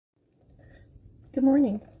Good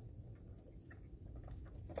morning.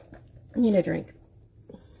 I need a drink.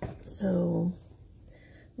 So,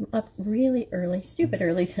 I'm up really early, stupid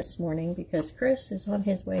early this morning because Chris is on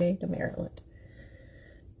his way to Maryland.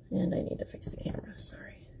 And I need to fix the camera,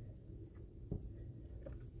 sorry.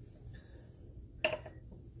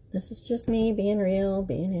 This is just me being real,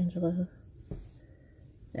 being Angela.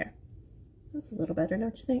 There. That's a little better,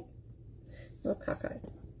 don't you think? A little cockeyed.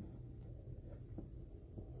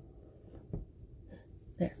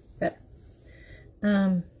 There,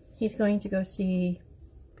 better. He's going to go see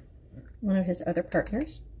one of his other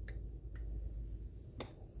partners.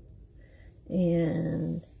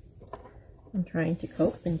 And I'm trying to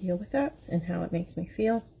cope and deal with that and how it makes me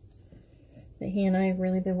feel. But he and I have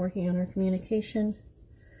really been working on our communication.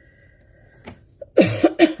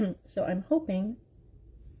 So I'm hoping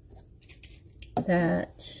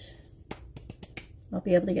that I'll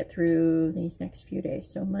be able to get through these next few days.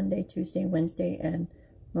 So Monday, Tuesday, Wednesday, and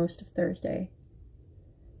most of Thursday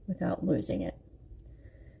without losing it.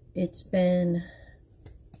 It's been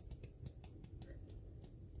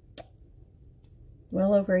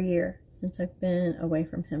well over a year since I've been away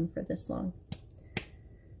from him for this long.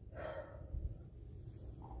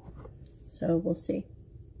 So we'll see.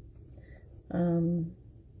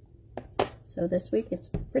 So this week it's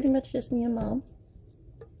pretty much just me and Mom.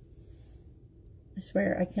 I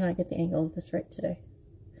swear I cannot get the angle of this right today.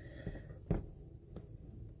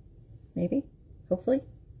 Maybe, hopefully.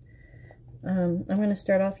 I'm going to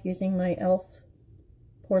start off using my e.l.f.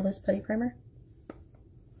 Poreless Putty Primer.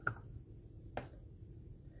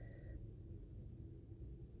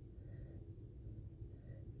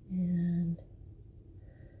 And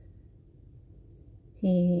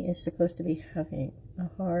he is supposed to be having a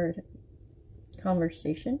hard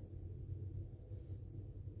conversation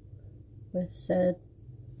with said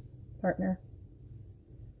partner.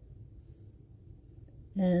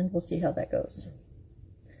 And we'll see how that goes.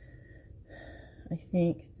 I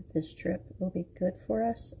think that this trip will be good for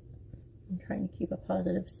us. I'm trying to keep a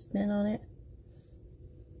positive spin on it.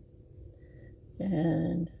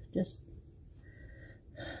 And just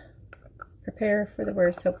prepare for the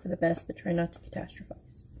worst, hope for the best, but try not to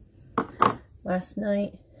catastrophize. Last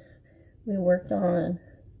night, we worked on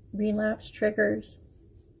relapse triggers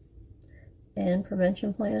and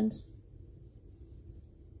prevention plans.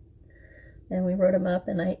 And we wrote them up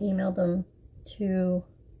and I emailed them to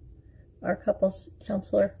our couples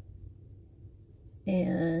counselor.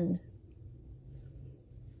 And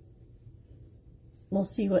we'll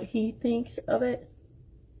see what he thinks of it.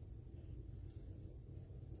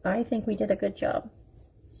 I think we did a good job.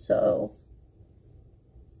 So,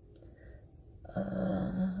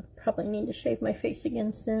 probably need to shave my face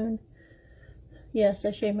again soon. Yes,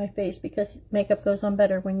 I shave my face because makeup goes on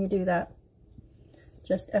better when you do that.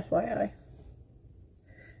 Just FYI.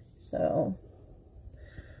 So,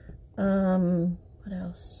 what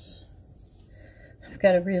else? I've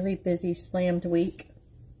got a really busy, slammed week.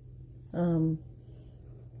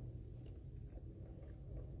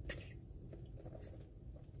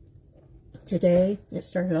 Today, it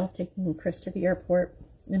started off taking Chris to the airport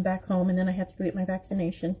and back home, and then I have to go get my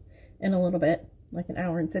vaccination in a little bit, like an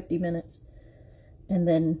hour and 50 minutes, and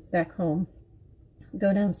then back home.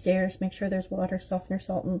 Go downstairs, make sure there's water softener,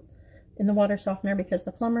 salt in the water softener because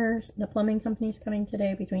the plumbing company's coming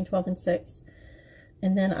today between 12 and 6.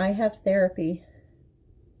 And then I have therapy,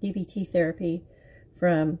 DBT therapy,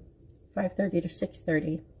 from 5:30 to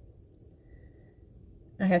 6:30.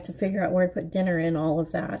 I have to figure out where to put dinner in all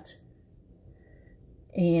of that.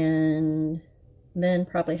 And then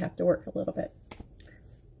probably have to work a little bit.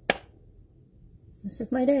 This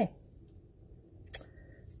is my day.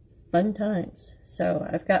 Fun times. So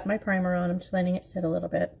I've got my primer on. I'm just letting it sit a little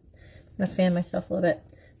bit. I'm going to fan myself a little bit.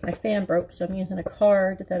 My fan broke, so I'm using a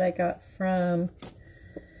card that I got from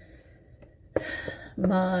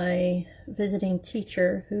my visiting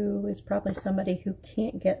teacher, who is probably somebody who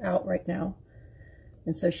can't get out right now.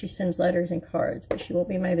 And so she sends letters and cards, but she won't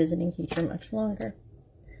be my visiting teacher much longer.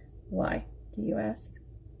 Why, do you ask?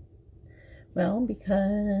 Well,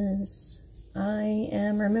 because I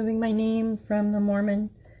am removing my name from the Mormon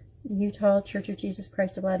Utah Church of Jesus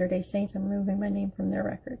Christ of Latter-day Saints. I'm removing my name from their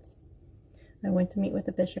records. I went to meet with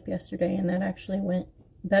the bishop yesterday, and that actually went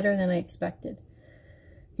better than I expected.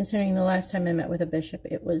 Considering the last time I met with a bishop,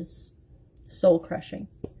 it was soul-crushing.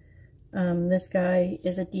 This guy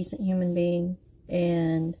is a decent human being,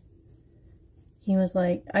 and he was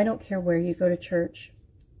like, I don't care where you go to church,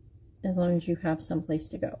 as long as you have some place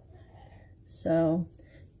to go. So,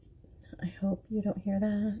 I hope you don't hear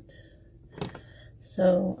that.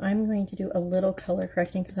 So, I'm going to do a little color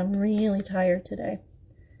correcting because I'm really tired today.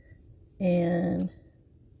 and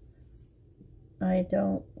I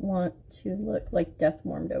don't want to look like death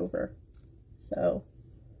warmed over. So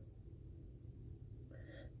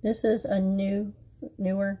this is a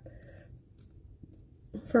newer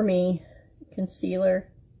for me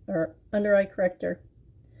concealer or under eye corrector.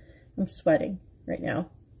 I'm sweating right now,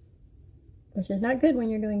 which is not good when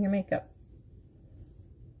you're doing your makeup.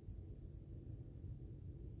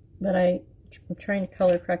 But I'm trying to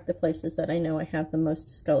color correct the places that I know I have the most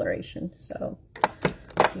discoloration. So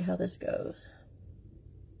let's see how this goes.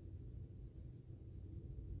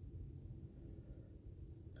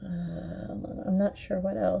 I'm not sure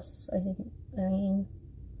what else. I mean,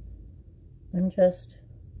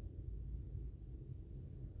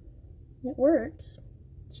 it works.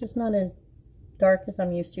 It's just not as dark as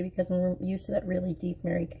I'm used to, because I'm used to that really deep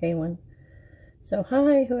Mary Kay one. So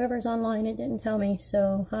hi, whoever's online, it didn't tell me.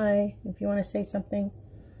 So hi, if you want to say something,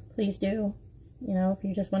 please do. You know, if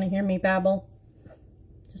you just want to hear me babble,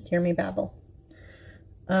 just hear me babble.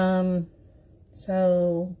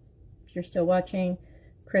 So if you're still watching,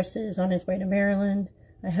 Chris is on his way to Maryland.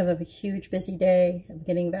 I have a huge busy day. I'm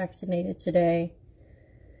getting vaccinated today,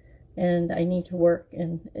 and I need to work,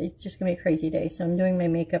 and it's just gonna be a crazy day. So I'm doing my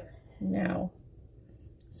makeup now.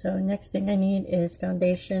 So next thing I need is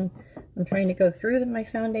foundation. I'm trying to go through my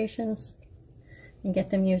foundations and get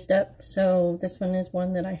them used up. So this one is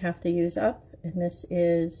one that I have to use up, and this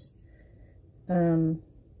is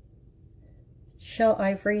Shell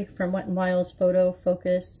Ivory from Wet n Wild's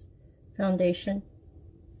PhotoFocus foundation.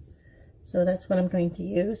 So that's what I'm going to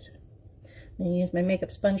use. I'm going to use my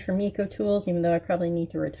makeup sponge from EcoTools, even though I probably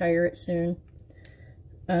need to retire it soon.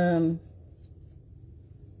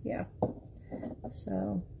 Yeah.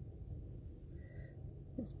 So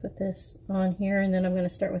just put this on here, and then I'm going to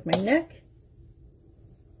start with my neck,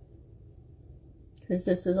 because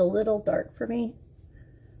this is a little dark for me.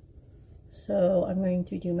 So I'm going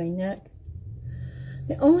to do my neck.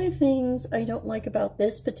 The only things I don't like about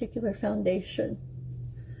this particular foundation,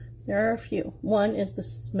 there are a few. One is the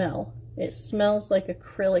smell. It smells like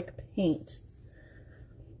acrylic paint.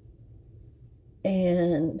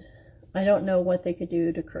 And I don't know what they could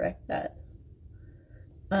do to correct that.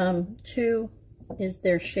 Two is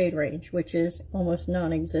their shade range, which is almost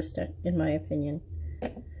non-existent in my opinion.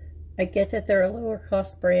 I get that they're a lower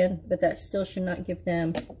cost brand, but that still should not give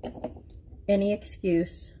them any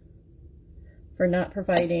excuse for not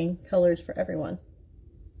providing colors for everyone.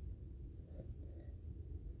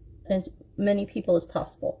 As many people as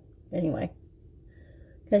possible, anyway.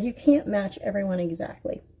 Because you can't match everyone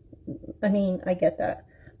exactly. I mean, I get that.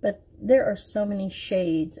 But there are so many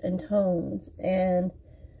shades and tones and,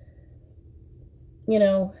 you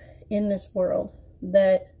know, in this world,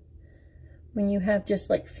 that when you have just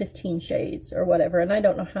like 15 shades or whatever, and I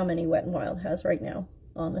don't know how many Wet n Wild has right now,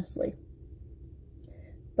 honestly.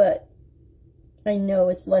 But I know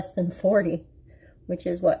it's less than 40. Which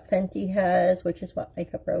is what Fenty has, which is what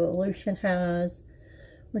Makeup Revolution has,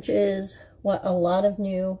 which is what a lot of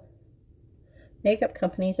new makeup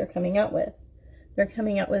companies are coming out with. They're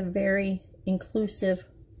coming out with very inclusive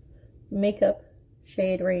makeup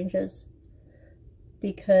shade ranges,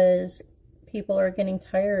 because people are getting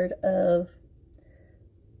tired of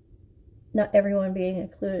not everyone being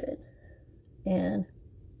included. And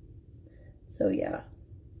so yeah.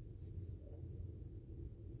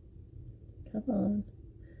 Come on.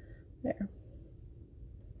 There.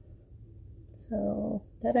 So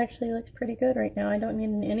that actually looks pretty good right now. I don't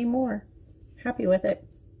need any more. Happy with it.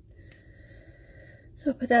 So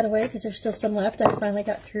I'll put that away because there's still some left. I finally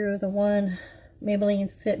got through the one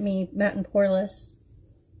Maybelline Fit Me Matte and Poreless.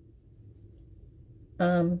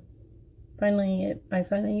 I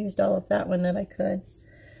finally used all of that one that I could.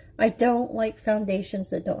 I don't like foundations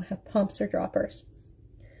that don't have pumps or droppers.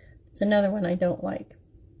 It's another one I don't like.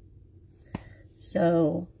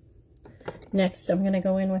 So next I'm going to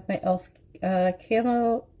go in with my e.l.f.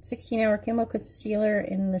 Camo 16-hour Camo Concealer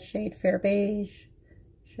in the shade Fair Beige.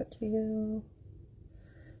 Show it to you.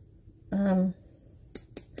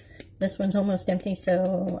 This one's almost empty,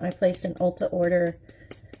 so I placed an Ulta order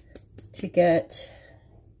to get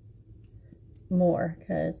more,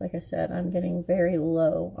 because like I said, I'm getting very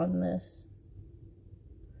low on this.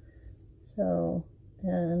 So,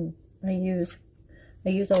 and I use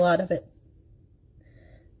a lot of it.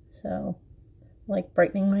 So, I like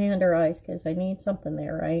brightening my under eyes because I need something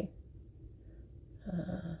there, right?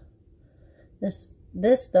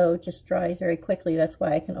 This though just dries very quickly. That's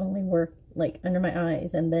why I can only work like under my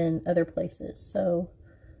eyes and then other places. So,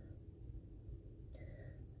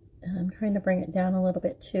 and I'm trying to bring it down a little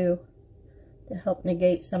bit too to help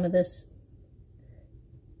negate some of this,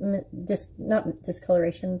 not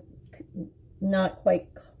discoloration, not quite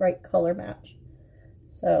right color match.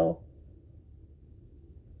 So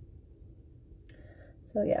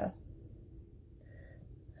yeah.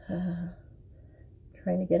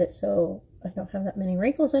 Trying to get it so I don't have that many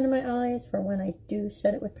wrinkles under my eyes for when I do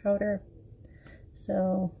set it with powder.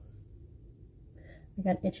 So I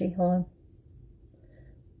got itchy. Hold on.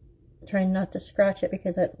 I'm trying not to scratch it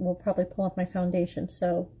because that will probably pull off my foundation.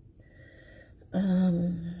 So I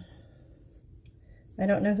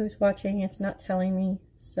don't know who's watching. It's not telling me.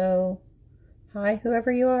 So hi,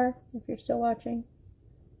 whoever you are, if you're still watching.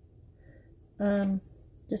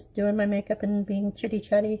 Just doing my makeup and being chitty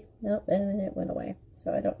chatty. Nope, and it went away.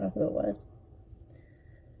 So I don't know who it was.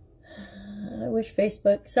 I wish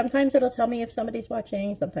Facebook, sometimes it'll tell me if somebody's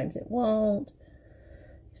watching, sometimes it won't.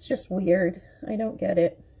 It's just weird. I don't get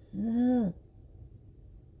it.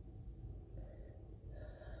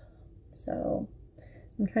 So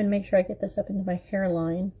I'm trying to make sure I get this up into my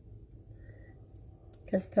hairline,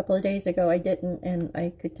 because a couple of days ago I didn't, and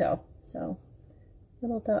I could tell. So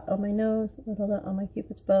little dot on my nose, little dot on my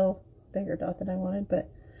Cupid's bow, bigger dot than I wanted, but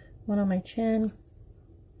one on my chin.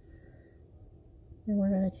 And we're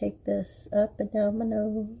going to take this up and down my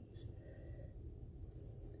nose.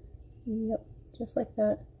 Yep, just like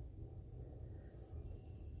that.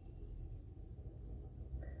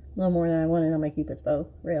 A little more than I wanted on my Cupid's bow,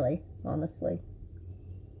 really, honestly.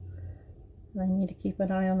 I need to keep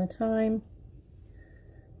an eye on the time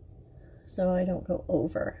so I don't go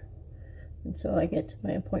over. And so I get to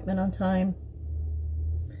my appointment on time.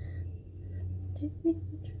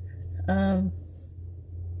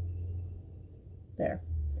 There.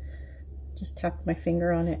 Just tapped my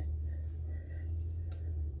finger on it.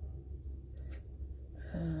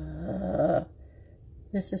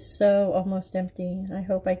 This is so almost empty. I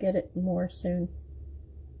hope I get it more soon.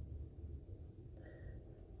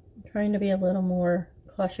 I'm trying to be a little more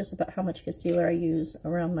cautious about how much concealer I use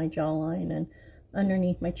around my jawline and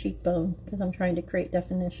underneath my cheekbone, because I'm trying to create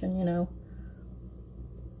definition, you know.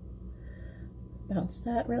 Bounce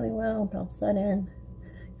that really well, bounce that in.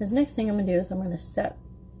 Because next thing I'm going to do is I'm going to set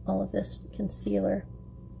all of this concealer.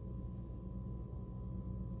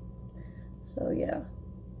 So yeah.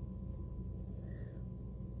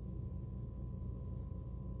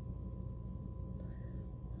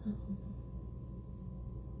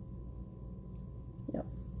 Yep,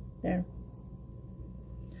 there.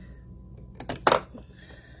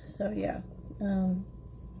 So yeah.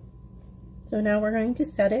 So now we're going to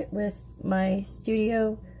set it with my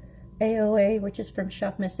Studio AOA, which is from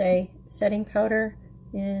Shop Miss A, setting powder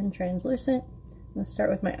in translucent. I'm going to start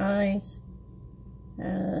with my eyes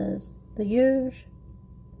as the usual.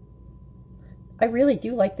 I really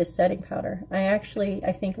do like this setting powder. I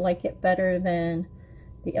think like it better than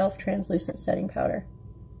the e.l.f. translucent setting powder.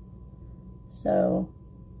 So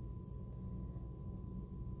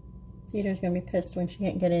Cedar's going to be pissed when she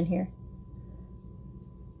can't get in here.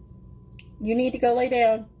 You need to go lay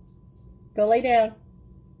down. Go lay down.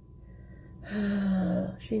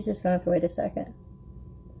 She's just going to have to wait a second,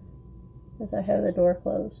 because I have the door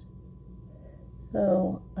closed.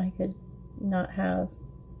 So I could not have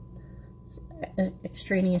an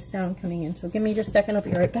extraneous sound coming in. So give me just a second. I'll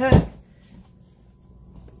be right back.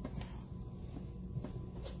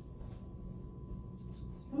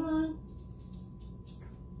 Come on.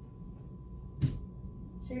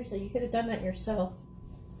 Seriously, you could have done that yourself.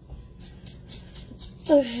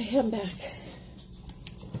 Okay, I'm back.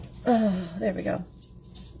 Oh, there we go.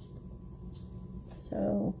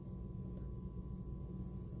 So,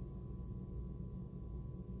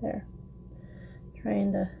 there.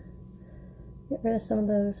 Trying to get rid of some of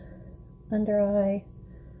those under eye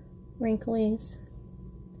wrinkles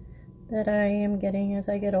that I am getting as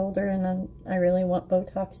I get older, and I really want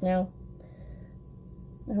Botox now.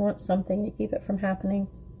 I want something to keep it from happening.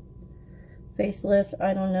 Facelift,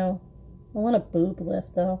 I don't know. I want a boob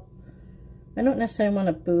lift though. I don't necessarily want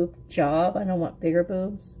a boob job. I don't want bigger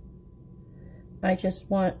boobs. I just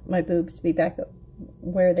want my boobs to be back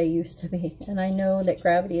where they used to be. And I know that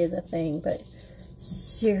gravity is a thing, but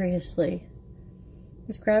seriously,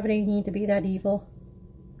 does gravity need to be that evil?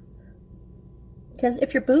 Because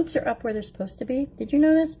if your boobs are up where they're supposed to be, did you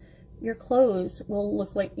know this? Your clothes will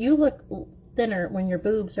look like, you look thinner when your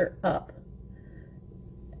boobs are up.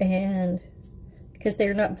 And because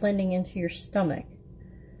they're not blending into your stomach.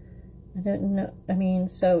 I don't know, I mean,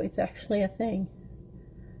 so it's actually a thing.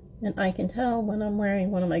 And I can tell when I'm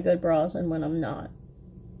wearing one of my good bras and when I'm not.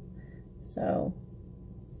 So,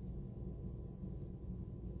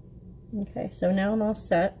 okay, so now I'm all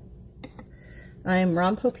set. I'm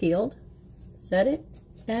Rompo peeled. Set it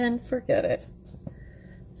and forget it.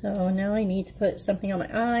 So now I need to put something on my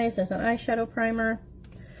eyes as an eyeshadow primer.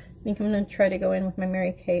 I think I'm going to try to go in with my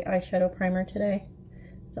Mary Kay eyeshadow primer today.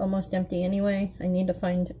 It's almost empty anyway. I need to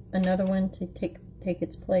find another one to take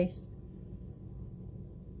its place.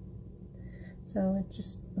 So it's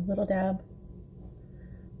just a little dab.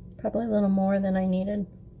 It's probably a little more than I needed,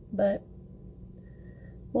 but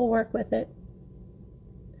we'll work with it.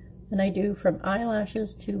 And I do from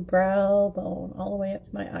eyelashes to brow bone, all the way up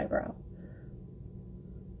to my eyebrow.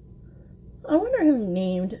 I wonder who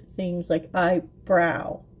named things like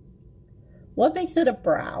eyebrow. What makes it a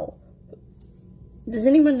brow? Does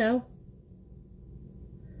anyone know?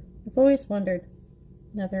 I've always wondered.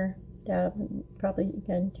 Another dab, probably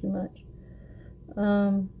again too much.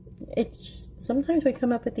 It's just, sometimes we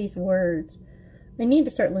come up with these words. I need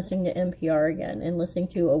to start listening to NPR again and listening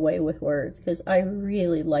to Away with Words, because I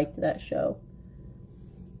really liked that show.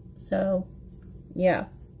 So, yeah.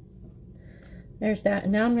 There's that.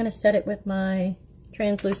 And now I'm going to set it with my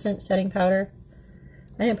translucent setting powder.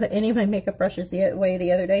 I didn't put any of my makeup brushes away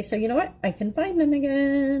the other day, so you know what? I can find them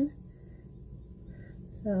again.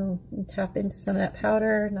 So, tap into some of that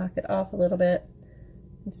powder, knock it off a little bit,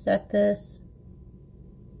 and set this.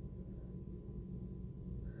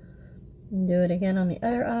 And do it again on the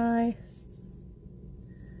other eye.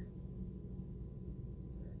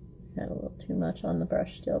 Had a little too much on the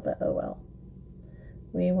brush still, but oh well.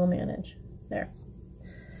 We will manage. There.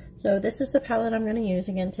 So this is the palette I'm going to use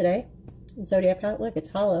again today. Zodiac palette. Look, it's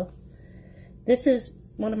hollow. This is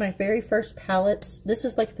one of my very first palettes. This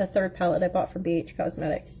is like the third palette I bought from Beige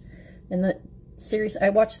Cosmetics. And the series, I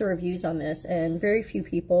watched the reviews on this, and very few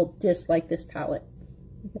people dislike this palette.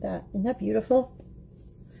 Look at that. Isn't that beautiful?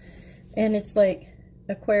 And it's like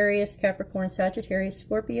Aquarius, Capricorn, Sagittarius,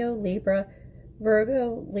 Scorpio, Libra,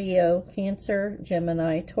 Virgo, Leo, Cancer,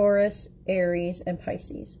 Gemini, Taurus, Aries, and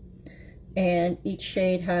Pisces. And each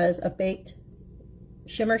shade has a baked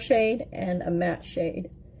shimmer shade and a matte shade.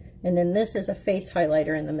 And then this is a face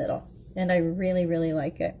highlighter in the middle. And I really, really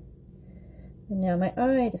like it. And now my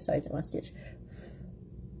eye decides it wants to just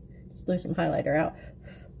blew some highlighter out.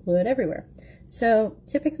 Blew it everywhere. So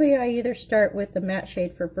typically I either start with the matte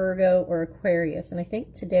shade for Virgo or Aquarius. And I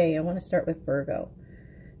think today I want to start with Virgo.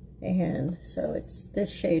 And so it's this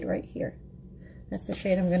shade right here. That's the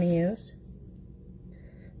shade I'm going to use.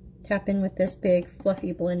 Tap in with this big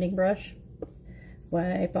fluffy blending brush.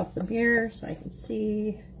 Wipe off the mirror so I can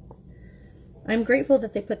see. I'm grateful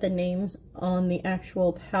that they put the names on the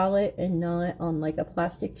actual palette and not on like a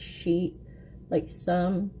plastic sheet like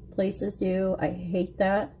some places do. I hate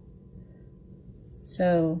that.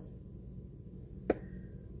 So,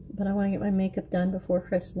 but I want to get my makeup done before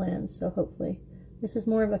Chris lands, so hopefully. This is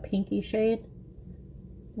more of a pinky shade,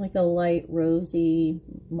 like a light rosy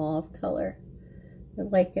mauve color. I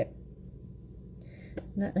like it.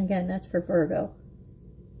 Again, that's for Virgo.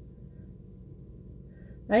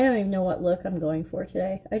 I don't even know what look I'm going for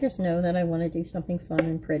today. I just know that I want to do something fun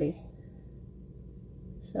and pretty.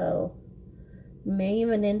 So, may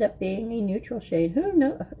even end up being a neutral shade. Who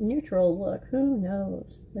knows? Neutral look. Who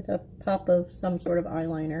knows? With a pop of some sort of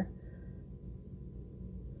eyeliner.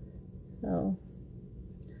 So.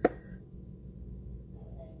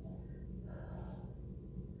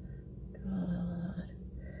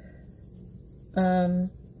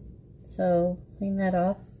 So clean that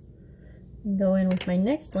off and go in with my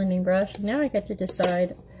next blending brush. Now I get to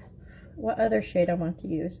decide what other shade I want to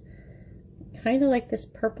use. Kind of like this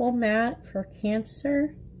purple matte for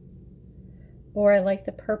Cancer, or I like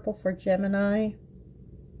the purple for Gemini,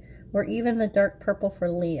 or even the dark purple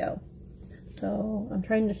for Leo. So I'm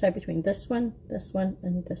trying to decide between this one,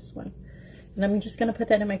 and this one. And I'm just going to put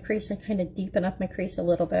that in my crease and kind of deepen up my crease a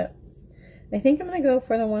little bit. I think I'm going to go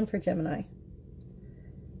for the one for Gemini.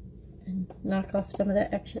 And knock off some of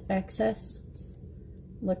that excess.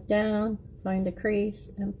 Look down, find a crease,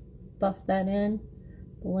 and buff that in.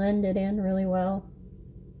 Blend it in really well.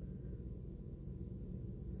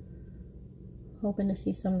 Hoping to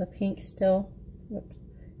see some of the pink still. Oops.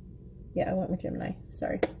 Yeah, I went with Gemini.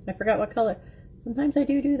 Sorry. I forgot what color. Sometimes I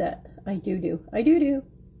do that. I do.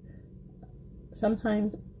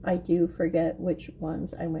 Sometimes I do forget which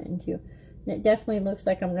ones I went into. And it definitely looks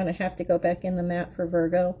like I'm going to have to go back in the matte for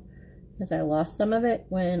Virgo, because I lost some of it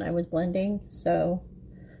when I was blending, so,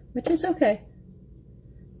 which is okay.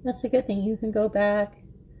 That's a good thing. You can go back,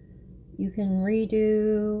 you can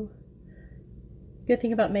redo. Good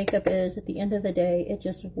thing about makeup is at the end of the day, it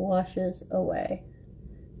just washes away.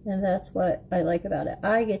 And that's what I like about it.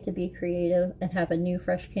 I get to be creative and have a new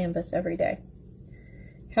fresh canvas every day.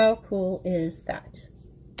 How cool is that?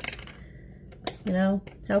 You know,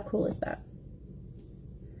 how cool is that?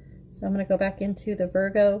 So I'm going to go back into the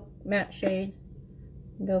Virgo matte shade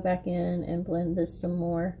and go back in and blend this some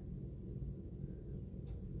more.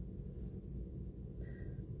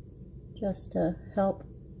 Just to help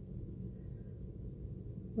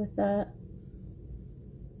with that.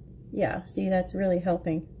 Yeah, see, that's really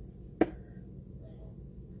helping.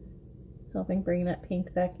 Helping bring that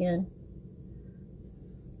pink back in.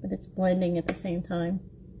 But it's blending at the same time.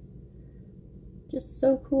 Just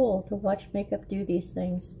so cool to watch makeup do these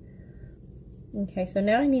things. Okay, so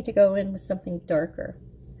now I need to go in with something darker.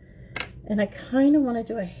 And I kind of want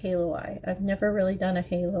to do a halo eye. I've never really done a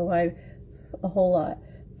halo eye a whole lot.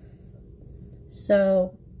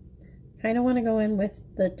 So, kind of want to go in with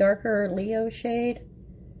the darker Leo shade.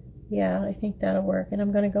 Yeah, I think that'll work. And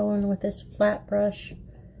I'm going to go in with this flat brush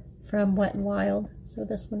from Wet n Wild. So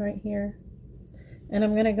this one right here. And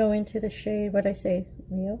I'm going to go into the shade, what'd I say?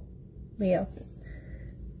 Leo? Leo.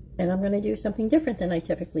 And I'm going to do something different than I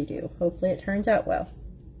typically do. Hopefully it turns out well.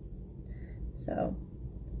 So,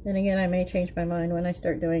 then again, I may change my mind when I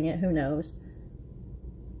start doing it. Who knows?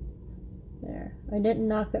 There. I didn't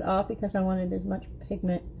knock it off because I wanted as much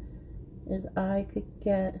pigment as I could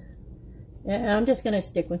get. And I'm just going to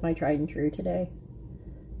stick with my tried and true today.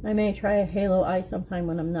 I may try a halo eye sometime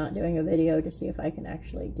when I'm not doing a video to see if I can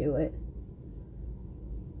actually do it.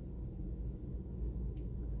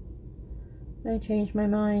 I changed my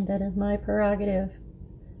mind. That is my prerogative.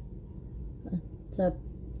 It's a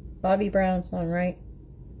Bobby Brown song, right?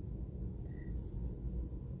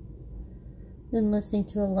 Been listening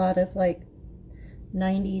to a lot of like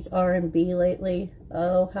 90s R&B lately.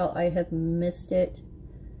 Oh, how I have missed it.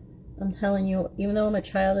 I'm telling you, even though I'm a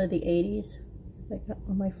child of the 80s, I got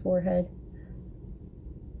on my forehead.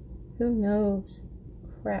 Who knows?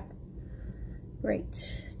 Crap.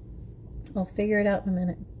 Great. I'll figure it out in a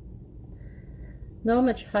minute. Though I'm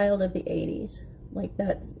a child of the 80s, like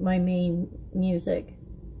that's my main music.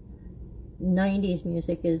 90s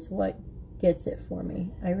music is what gets it for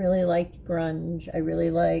me. I really liked grunge. I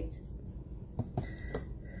really liked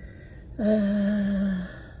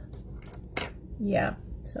yeah,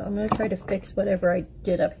 so I'm going to try to fix whatever I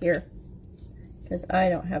did up here because I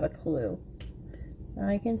don't have a clue.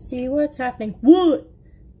 I can see what's happening. What?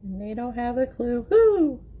 And they don't have a clue.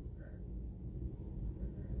 Who?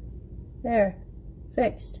 There.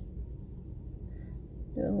 Fixed.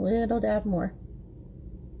 Do a little dab more.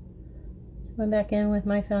 Going back in with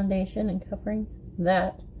my foundation and covering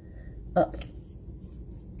that up.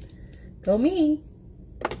 Go me!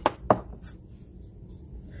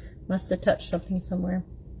 Must have touched something somewhere.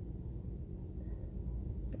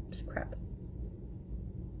 Oops, crap.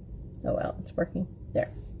 Oh well, it's working.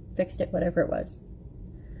 There. Fixed it, whatever it was.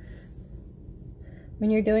 When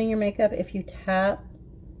you're doing your makeup, if you tap,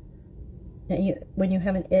 and when you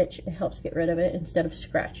have an itch, it helps get rid of it instead of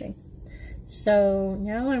scratching. So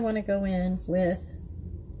now I want to go in with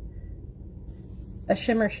a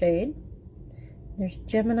shimmer shade. There's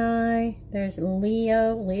Gemini, there's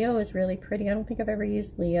Leo. Leo is really pretty. I don't think I've ever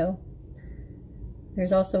used Leo.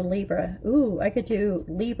 There's also Libra. Ooh, I could do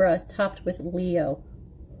Libra topped with Leo.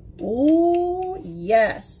 Ooh,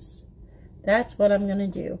 yes. That's what I'm going to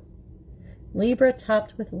do. Libra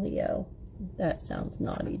topped with Leo. That sounds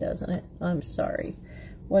naughty, doesn't it? I'm sorry.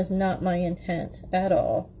 Was not my intent at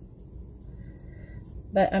all.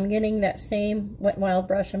 But I'm getting that same Wet n Wild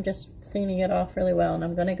brush. I'm just cleaning it off really well. And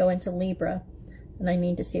I'm going to go into Libra. And I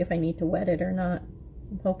need to see if I need to wet it or not.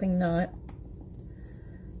 I'm hoping not.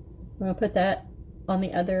 I'm going to put that on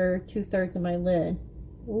the other 2/3 of my lid.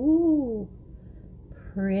 Ooh.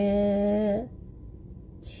 Pretty.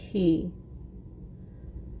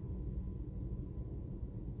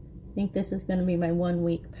 I think this is going to be my 1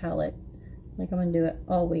 week palette. Like I'm going to do it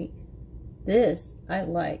all week. This I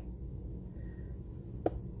like.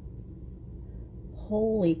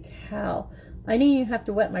 Holy cow. I didn't even have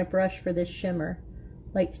to wet my brush for this shimmer.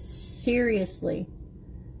 Like seriously.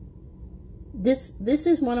 This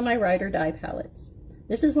is one of my ride or die palettes.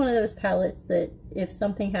 This is one of those palettes that if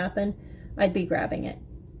something happened, I'd be grabbing it.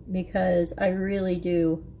 Because I really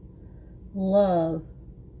do love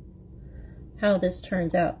how this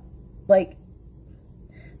turns out. Like,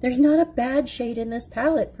 there's not a bad shade in this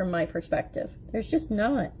palette from my perspective. There's just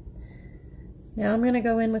not. Now I'm going to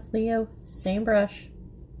go in with Leo, same brush.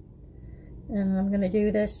 And I'm going to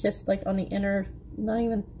do this just like on the inner, not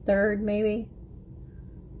even third maybe.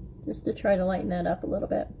 Just to try to lighten that up a little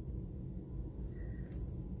bit.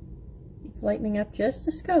 It's lightening up just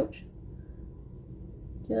a scotch.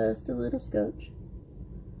 Just a little scotch.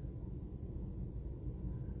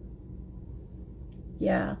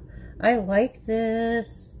 Yeah, I like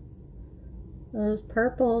this. Those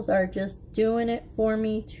purples are just doing it for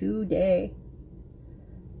me today.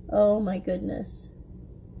 Oh my goodness.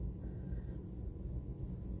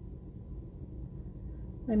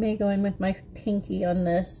 I may go in with my pinky on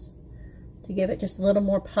this to give it just a little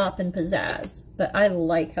more pop and pizzazz, but I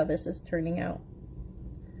like how this is turning out.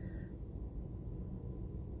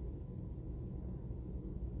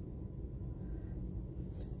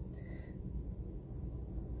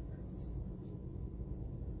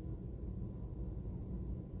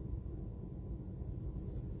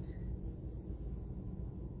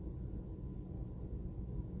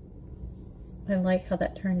 I like how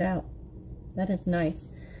that turned out. That is nice.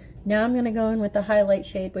 Now I'm going to go in with the highlight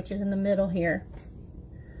shade, which is in the middle here.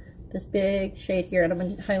 This big shade here, and I'm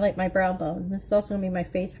going to highlight my brow bone. This is also going to be my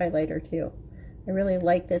face highlighter too. I really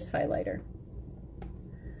like this highlighter.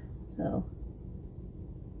 So,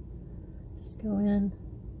 just go in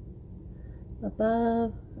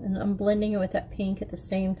above, and I'm blending it with that pink at the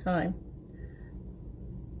same time.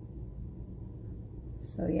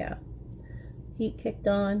 So yeah, heat kicked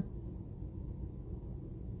on.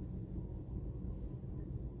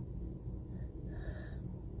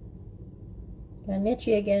 Got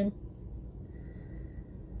itchy again.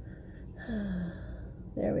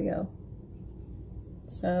 There we go.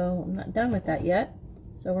 So I'm not done with that yet,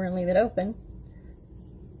 so we're gonna leave it open.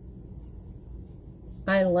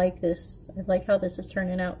 I like this. I like how this is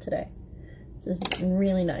turning out today. This is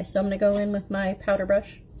really nice. So I'm gonna go in with my powder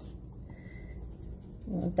brush.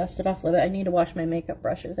 I'll dust it off a little bit. I need to wash my makeup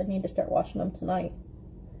brushes. I need to start washing them tonight.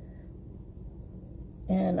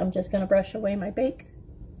 And I'm just gonna brush away my bake.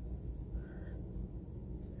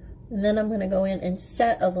 And then I'm going to go in and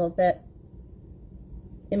set a little bit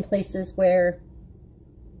in places where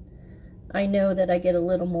I know that I get a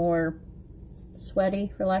little more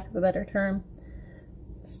sweaty, for lack of a better term,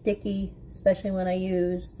 sticky, especially when I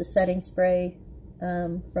use the setting spray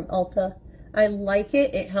from Ulta. I like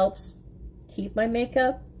it. It helps keep my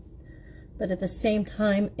makeup, but at the same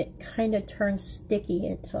time, it kind of turns sticky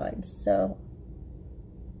at times. So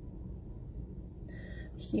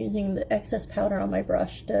just using the excess powder on my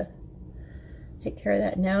brush to take care of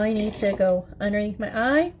that. Now I need to go underneath my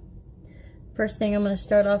eye. First thing I'm going to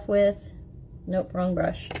start off with, nope, wrong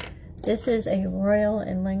brush. This is a Royal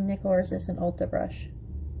and Langnickel, or is this an Ulta brush?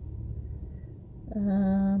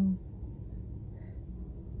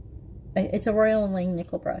 It's a Royal and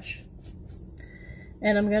Langnickel brush.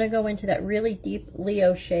 And I'm going to go into that really deep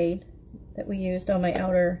Leo shade that we used on my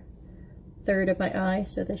outer third of my eye,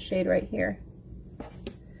 so this shade right here.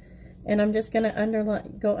 And I'm just going to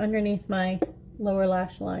go underneath my lower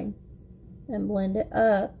lash line and blend it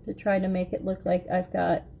up to try to make it look like I've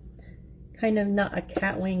got kind of not a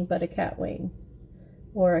cat wing, but a cat wing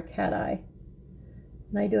or a cat eye.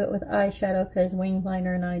 And I do it with eyeshadow because wing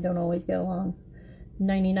liner and I don't always get along.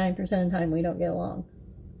 99% of the time we don't get along.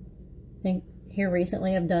 I think here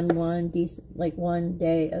recently I've done one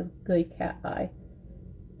day of good cat eye,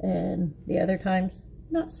 and the other times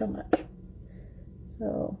not so much.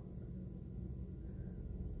 So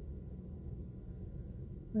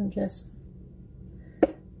I'm just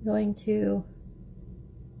going to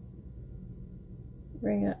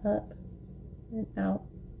bring it up and out.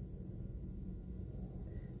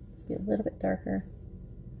 Let's be a little bit darker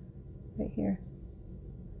right here.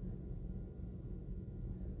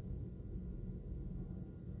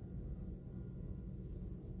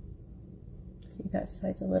 See, that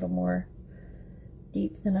side's a little more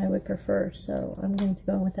deep than I would prefer, so I'm going to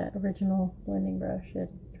go with that original blending brush and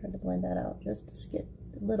try to blend that out just to skip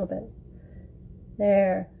a little bit.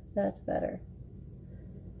 There, that's better.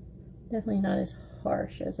 Definitely not as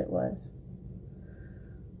harsh as it was.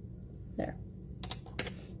 There.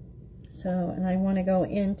 So, and I want to go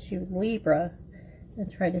into Libra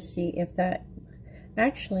and try to see if that,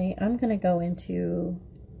 actually, I'm going to go into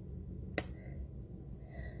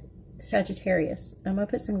Sagittarius. I'm going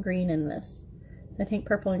to put some green in this. I think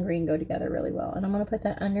purple and green go together really well. And I'm going to put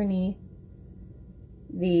that underneath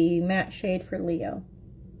the matte shade for Leo.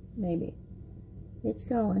 Maybe. It's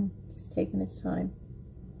going. Just taking its time.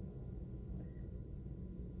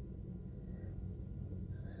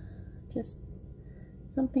 Just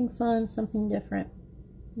something fun, something different,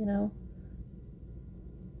 you know.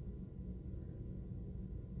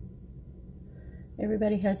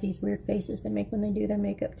 Everybody has these weird faces they make when they do their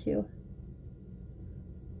makeup too.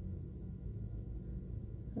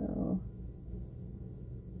 So,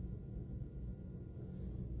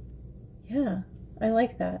 yeah, I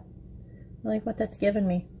like that. I like what that's given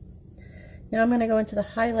me. Now I'm going to go into the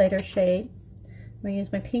highlighter shade. I'm going to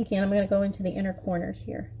use my pinky and I'm going to go into the inner corners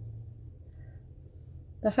here.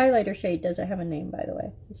 The highlighter shade doesn't have a name, by the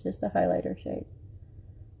way. It's just a highlighter shade.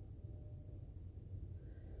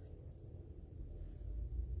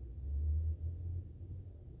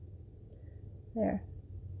 There.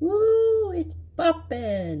 Woo! It's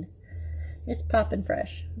poppin'! It's poppin'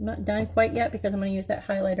 fresh. I'm not done quite yet because I'm going to use that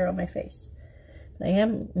highlighter on my face. But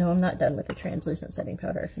I'm not done with the translucent setting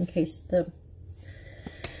powder in case the...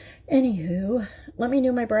 Anywho, let me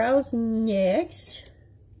do my brows next.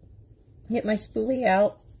 Get my spoolie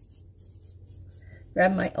out.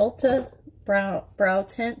 Grab my Ulta brow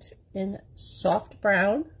tint in soft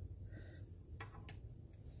brown.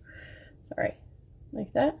 Sorry,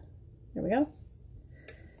 like that. There we go.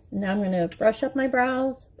 And now I'm going to brush up my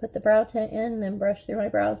brows, put the brow tint in, and then brush through my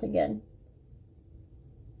brows again.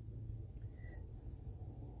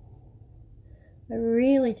 I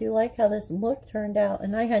really do like how this look turned out,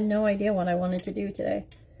 and I had no idea what I wanted to do today.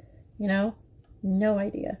 You know? No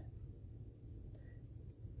idea.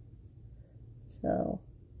 So,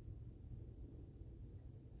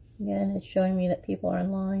 again, it's showing me that people are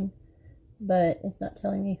online, but it's not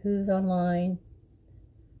telling me who's online.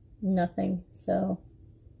 Nothing. So,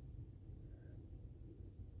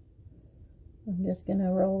 I'm just going to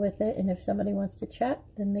roll with it, and if somebody wants to chat,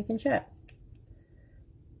 then they can chat.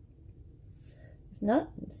 If not,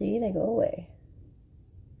 see, they go away.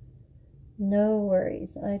 No worries.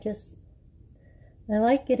 I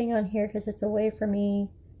like getting on here because it's a way for me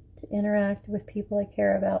to interact with people I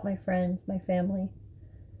care about, my friends, my family.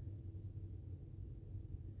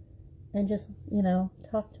 And just, you know,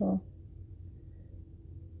 talk to them.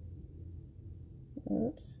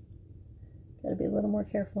 Oops. Gotta be a little more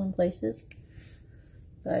careful in places.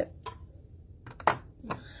 But,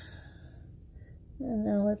 and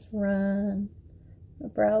now let's run a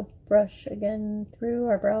brow brush again through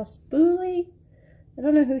our brow spoolie. I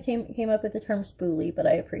don't know who came up with the term spoolie, but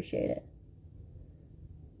I appreciate it.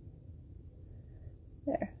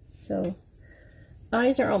 There. So,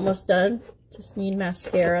 eyes are almost done. Just need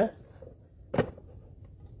mascara.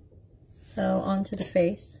 So, onto the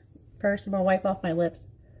face. First, I'm going to wipe off my lips.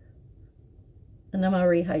 And then I'm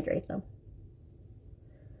going to rehydrate them.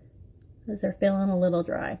 Because they're feeling a little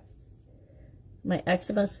dry. My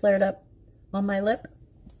eczema's flared up on my lip.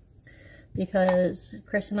 Because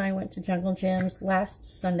Chris and I went to Jungle Gyms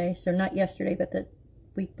last Sunday. So, not yesterday, but the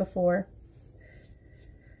week before.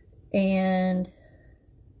 And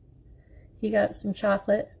he got some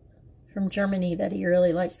chocolate from Germany that he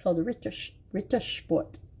really likes called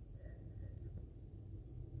Rittersport.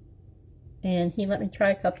 And he let me try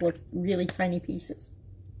a couple of really tiny pieces.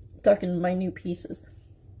 I'm talking minute pieces.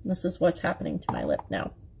 And this is what's happening to my lip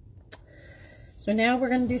now. So now we're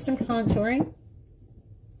going to do some contouring.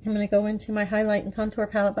 I'm going to go into my highlight and contour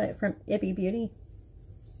palette from Ibby Beauty.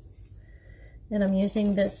 And I'm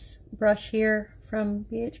using this brush here from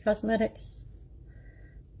BH Cosmetics.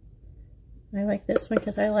 I like this one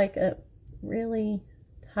because I like a really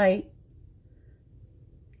tight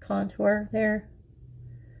contour there.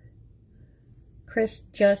 Chris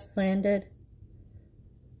just landed.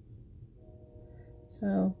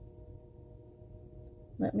 So,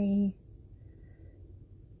 let me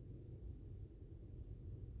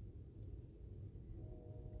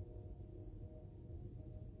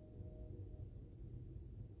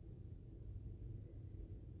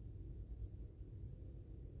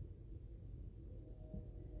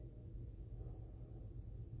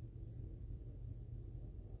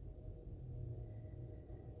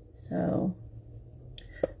So,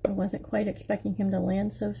 I wasn't quite expecting him to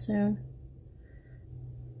land so soon.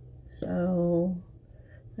 So,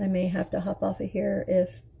 I may have to hop off of here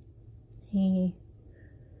if he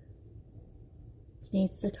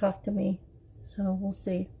needs to talk to me. So, we'll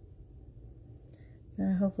see.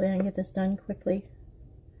 Hopefully I can get this done quickly.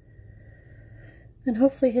 And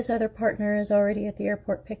hopefully his other partner is already at the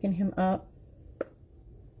airport picking him up.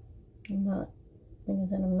 I'm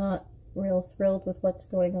not real thrilled with what's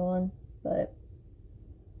going on, but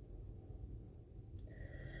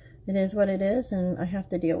it is what it is, and I have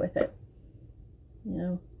to deal with it, you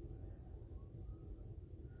know.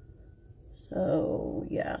 So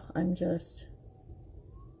yeah, I'm just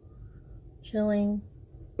chilling,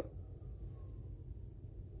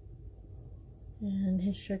 and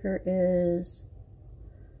his sugar is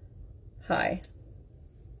high.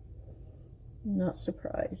 I'm not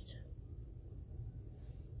surprised.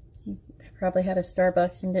 He probably had a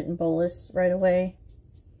Starbucks and didn't bolus right away.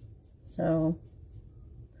 So,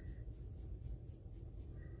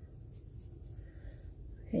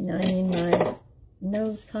 okay, now I need my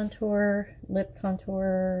nose contour, lip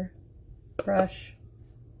contour brush.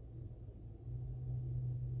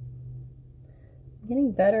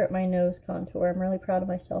 getting better at my nose contour. I'm really proud of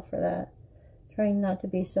myself for that. Trying not to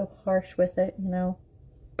be so harsh with it, you know.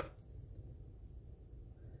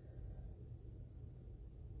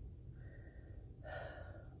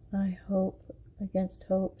 I hope, against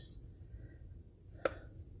hopes,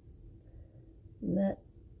 that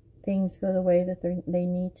things go the way that they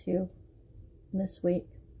need to this week.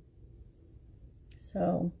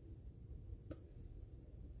 So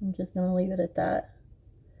I'm just going to leave it at that.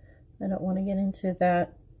 I don't want to get into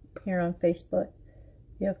that here on Facebook.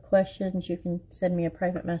 If you have questions, you can send me a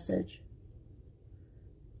private message.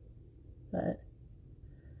 But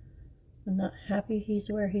I'm not happy he's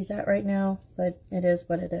where he's at right now, but it is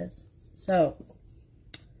what it is. So,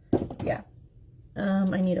 yeah.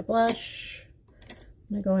 I need a blush. I'm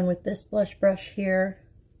going to go in with this blush brush here.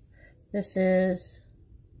 This is,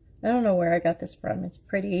 I don't know where I got this from. It's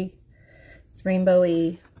pretty. It's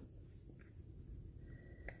rainbowy.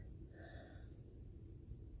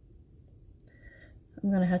 I'm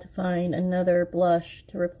going to have to find another blush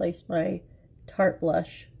to replace my Tarte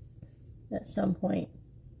blush at some point.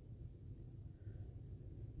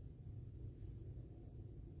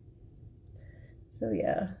 So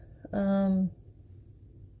yeah, I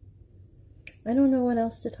don't know what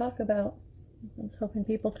else to talk about. I was hoping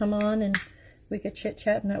people come on and we could chit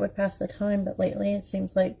chat and that would pass the time, but lately it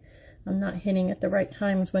seems like I'm not hitting at the right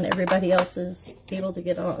times when everybody else is able to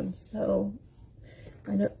get on. So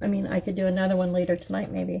I mean, I could do another one later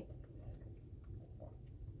tonight, maybe.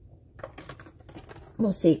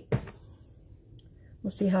 We'll see. We'll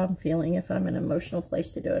see how I'm feeling, if I'm in an emotional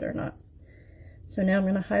place to do it or not. So now I'm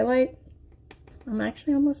going to highlight. I'm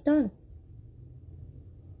actually almost done.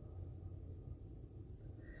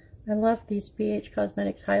 I love these BH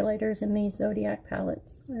Cosmetics highlighters and these Zodiac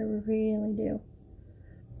palettes. I really do.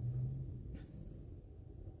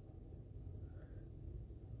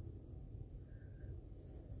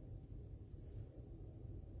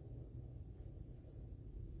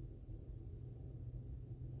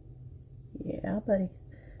 Yeah, buddy.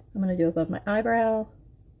 I'm going to do above my eyebrow,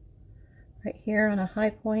 right here on a high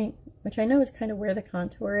point, which I know is kind of where the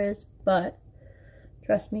contour is, but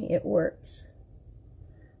trust me, it works.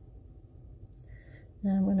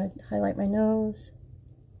 Now I'm going to highlight my nose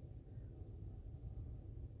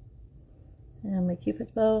and my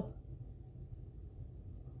Cupid's bow.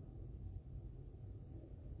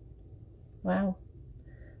 Wow.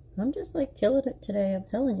 I'm just like killing it today, I'm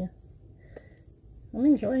telling you. I'm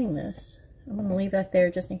enjoying this. I'm going to leave that there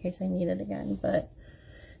just in case I need it again. But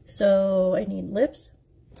so I need lips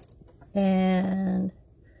and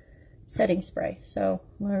setting spray. So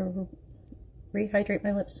I'm going to rehydrate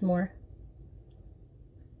my lips some more.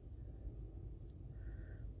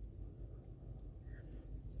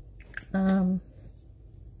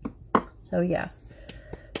 So yeah.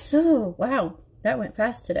 So wow, that went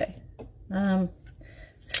fast today. I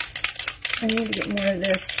need to get more of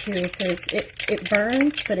this too, because it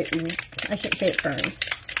burns, but I shouldn't say it burns.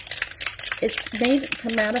 It's made to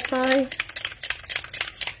mattify.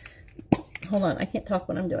 Hold on, I can't talk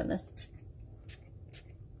when I'm doing this.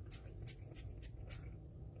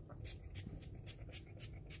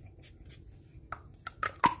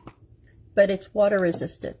 But it's water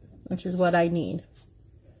resistant, which is what I need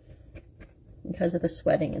because of the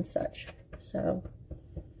sweating and such. So,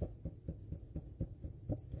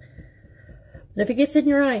 but if it gets in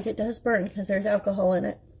your eyes, it does burn because there's alcohol in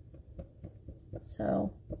it.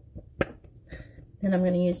 So, and I'm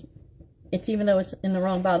going to use, even though it's in the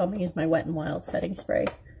wrong bottle, I'm going to use my Wet n Wild setting spray.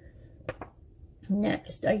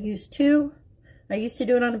 Next, I used to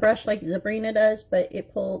do it on a brush like Sabrina does, but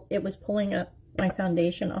it was pulling up my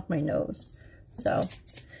foundation off my nose. So,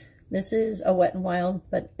 this is a Wet n Wild,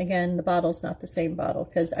 but again, the bottle's not the same bottle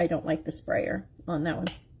because I don't like the sprayer on that one.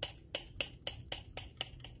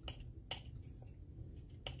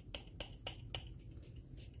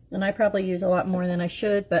 And I probably use a lot more than I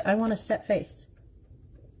should, but I want a set face.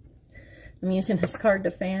 I'm using this card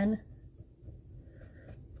to fan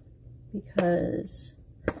because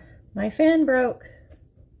my fan broke.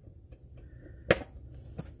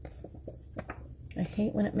 I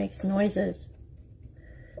hate when it makes noises.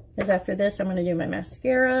 Because after this, I'm going to do my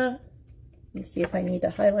mascara and see if I need to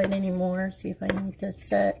highlight anymore, see if I need to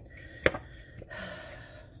set.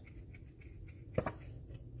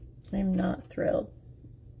 I'm not thrilled.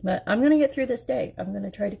 But I'm going to get through this day. I'm going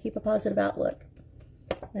to try to keep a positive outlook.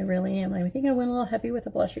 I really am. I think I went a little heavy with the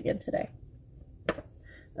blush again today.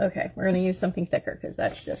 Okay, we're going to use something thicker because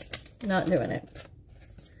that's just not doing it.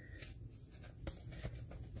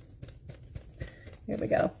 Here we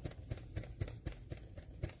go.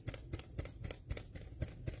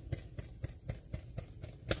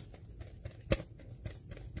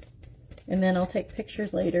 And then I'll take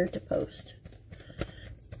pictures later to post.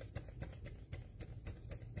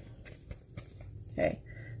 Okay,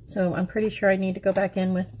 so I'm pretty sure I need to go back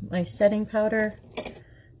in with my setting powder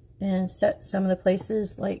and set some of the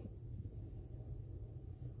places like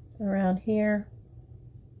around here.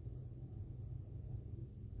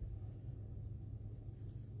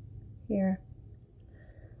 Here.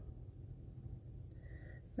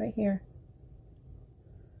 Right here.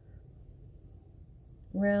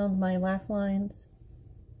 Around my laugh lines.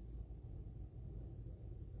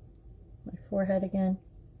 My forehead again.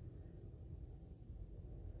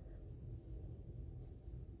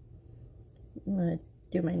 I'm going to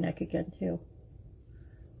do my neck again too.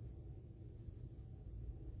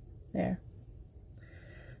 There.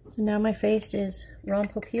 So now my face is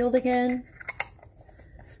rumple-peeled again.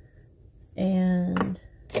 And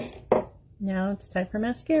now it's time for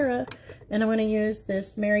mascara. And I'm going to use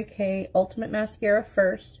this Mary Kay Ultimate Mascara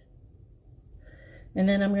first. And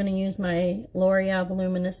then I'm going to use my L'Oreal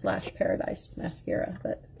Voluminous Lash Paradise Mascara.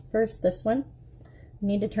 But first, this one. I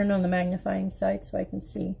need to turn on the magnifying side so I can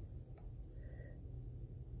see.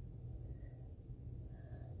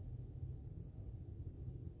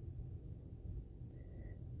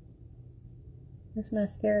 This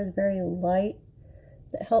mascara is very light.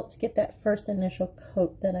 That helps get that first initial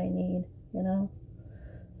coat that I need, you know.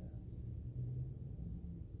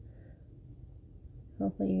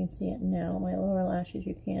 Hopefully you can see it now. My lower lashes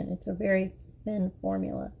you can. It's a very thin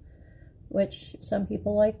formula, which some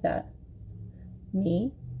people like that.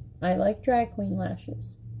 Me, I like drag queen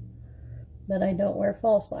lashes, but I don't wear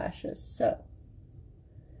false lashes, so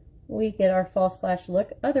we get our false lash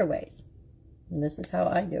look other ways. And this is how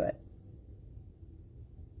I do it.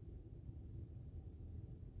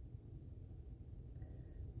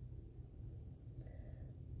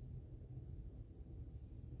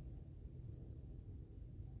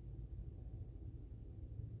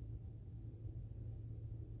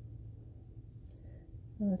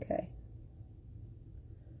 Okay,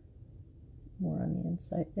 more on the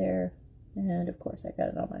inside there, and of course I got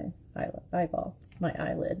it on my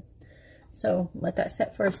eyelid. So let that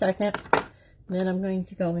set for a second. Then I'm going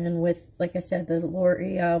to go in with, like I said, the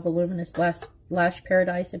L'Oreal Voluminous Lash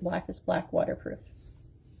Paradise in Blackest Black Waterproof.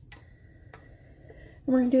 And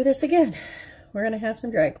we're going to do this again. We're going to have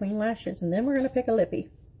some drag queen lashes, and then we're going to pick a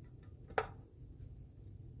lippy.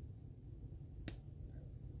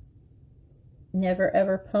 Never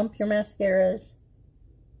ever pump your mascaras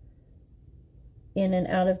in and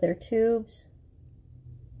out of their tubes.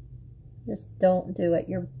 Just don't do it.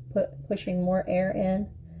 You're pushing more air in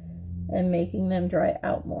and making them dry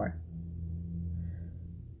out more.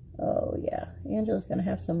 Oh yeah, Angela's gonna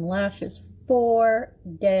have some lashes for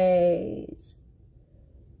days.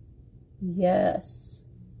 Yes.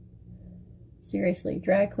 Seriously,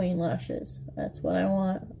 drag queen lashes. That's what I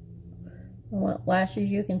want. I want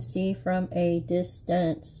lashes you can see from a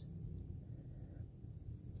distance,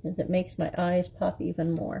 because it makes my eyes pop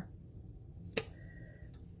even more.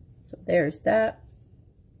 So there's that.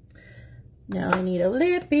 Now I need a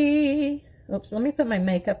lippy. Oops, let me put my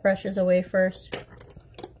makeup brushes away first,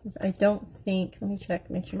 because I don't think, let me check,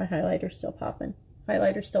 make sure my highlighter's still popping.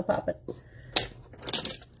 Highlighter's still popping.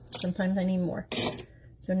 Sometimes I need more.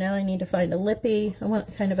 So now I need to find a lippy. I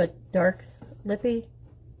want kind of a dark lippy.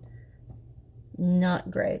 Not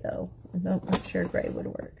gray though. I'm not sure gray would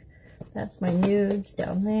work. That's my nudes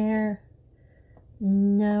down there.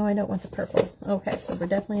 No, I don't want the purple. Okay, so we're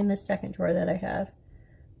definitely in this second drawer that I have.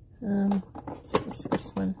 What's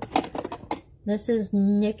this one? This is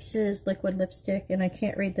NYX's liquid lipstick, and I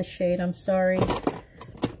can't read the shade. I'm sorry.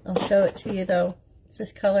 I'll show it to you though. It's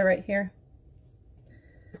this color right here.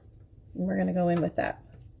 And we're gonna go in with that.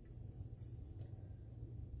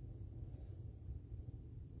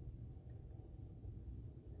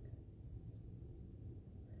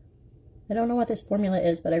 I don't know what this formula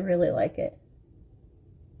is, but I really like it.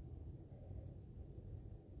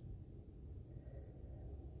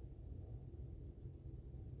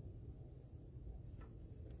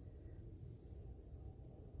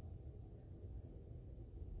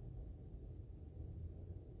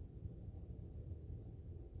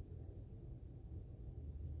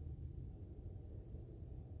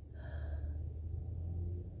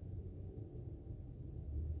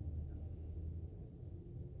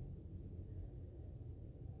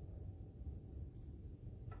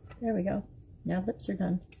 There we go. Now lips are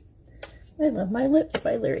done. I love my lips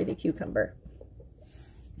by Larry the Cucumber.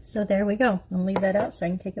 So there we go. I'll leave that out so I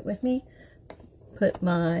can take it with me. Put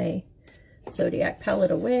my Zodiac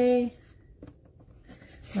palette away.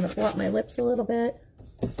 I'm going to blot my lips a little bit.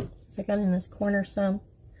 So I got in this corner some.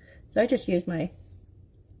 So I just used my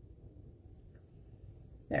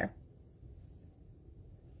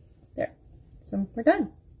So we're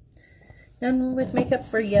done. Done with makeup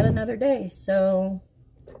for yet another day. So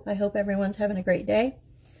I hope everyone's having a great day.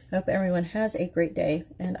 I hope everyone has a great day.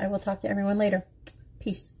 And I will talk to everyone later.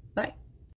 Peace. Bye.